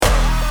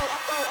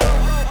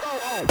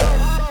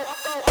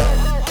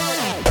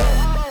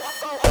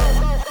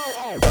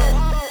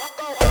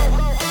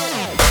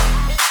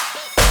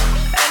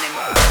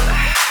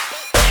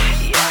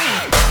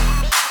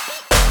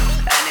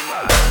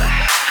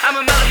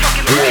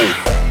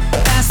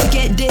Bounce to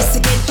get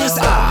this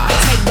off.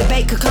 Take the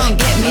bake, come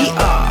get me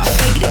off.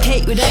 Bake the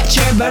cake with that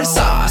cherry butter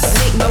sauce.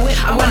 Lick my whip,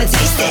 I wanna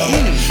taste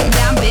it.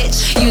 Down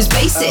bitch, you was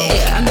basic.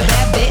 I'm the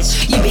bad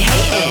bitch, you be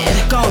hating.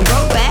 Gon'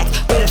 roll back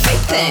with a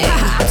fake thing.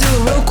 Do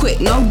it real quick,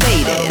 no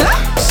dating.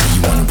 So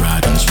you wanna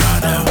ride in this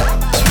ride out?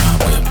 It's my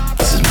whip,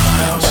 this is my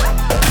house.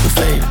 Have a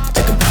flavor,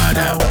 take a bite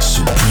out.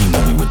 Supreme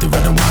movie with the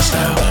red and white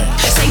style.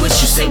 Say what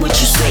you say, what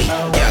you say.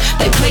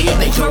 They play it,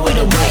 they throw it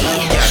away.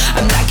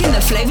 I'm knocking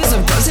the flavors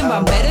of Bros and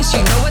Barbados.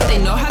 You know what, they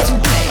know how to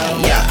play.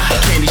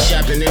 Candy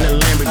shopping in a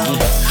Lamborghini.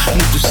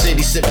 Move through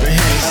city sipping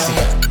Hennessy.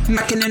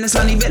 Knocking in the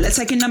sunny villa,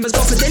 taking numbers,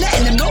 go for dinner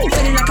in the mood,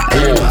 feeling like an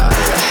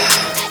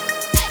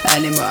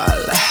animal.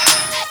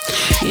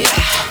 Yeah.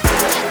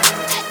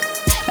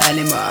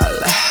 Animal.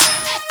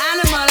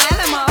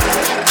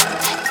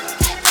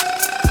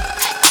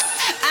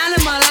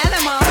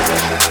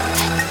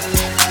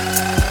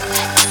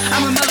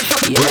 I'm a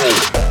motherfucker.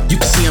 Yeah. You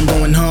can see I'm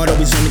going hard,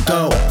 always on the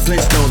go.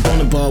 Flintstones on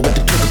the ball with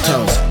the triple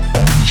toes.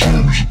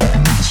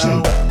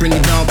 Bring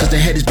it on, cause the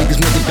head is big as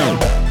Megadon.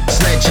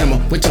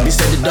 Sledgehammer, wait till we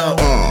set it up.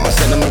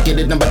 Said I'ma get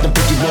it, I'm about to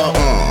put you up.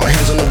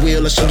 Hands on the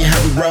wheel, I'll show you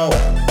how we roll.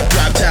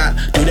 Drop top,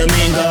 do the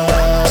mingo.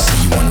 So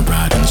you wanna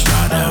ride in this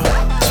ride out?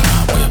 It's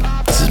my whip,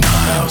 this is my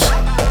house.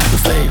 Have a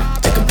flavor,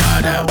 take a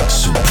bite out.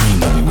 Supreme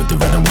movie with the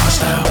red and white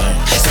style.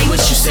 Say what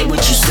you say,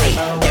 what you say.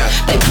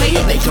 They play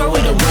it, they throw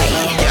it away.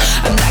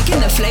 I'm knocking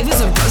the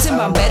flavors of Bros and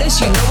Barbados.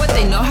 You know what,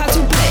 they know how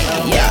to play.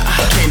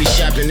 Candy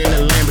shopping in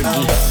a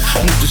Lamborghini.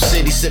 Move through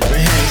city sipping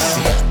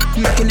Hennessy.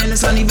 Knocking in the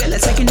sunny villa,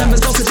 taking numbers,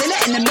 go for dinner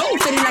in the mood,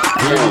 feeling like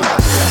an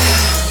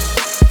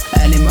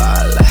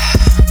animal.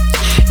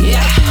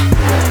 Yeah.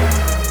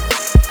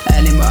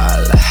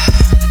 Animal.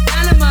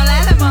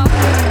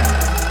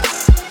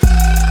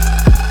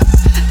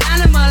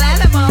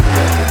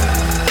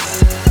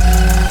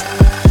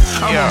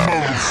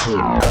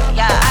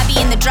 Yeah, I be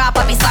in the drop,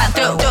 I be sliding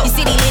through. Your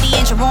city litty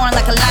and you're roaring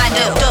like a lion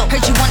do.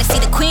 Heard you wanna see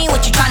the queen,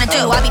 what you tryna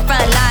do? I be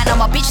front line, all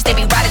my bitches, they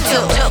be riding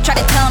too. Try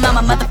to tell 'em I'm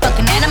a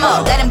motherfucking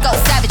animal. Let 'em go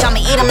savage, I'ma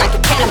eat 'em like a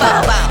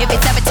cannibal. If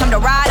it's ever time to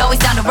ride, always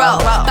down the road.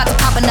 About to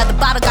pop another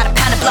bottle, got a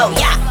pound to blow,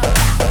 yeah.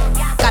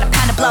 Got a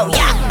pound to blow,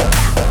 yeah.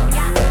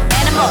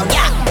 Animal,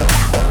 yeah.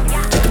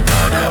 Take a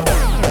bite out.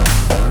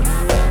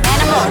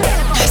 Animal.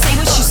 Say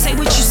what you say,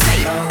 what you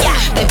say.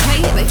 They play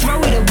it, they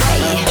throw it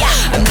away.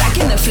 I'm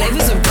knocking the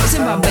flavors of Bros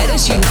and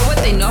Barbados. You know what,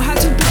 they know how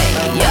to play.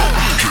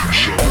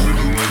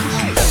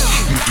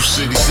 Move through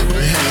city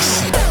sipping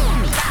Hennessy.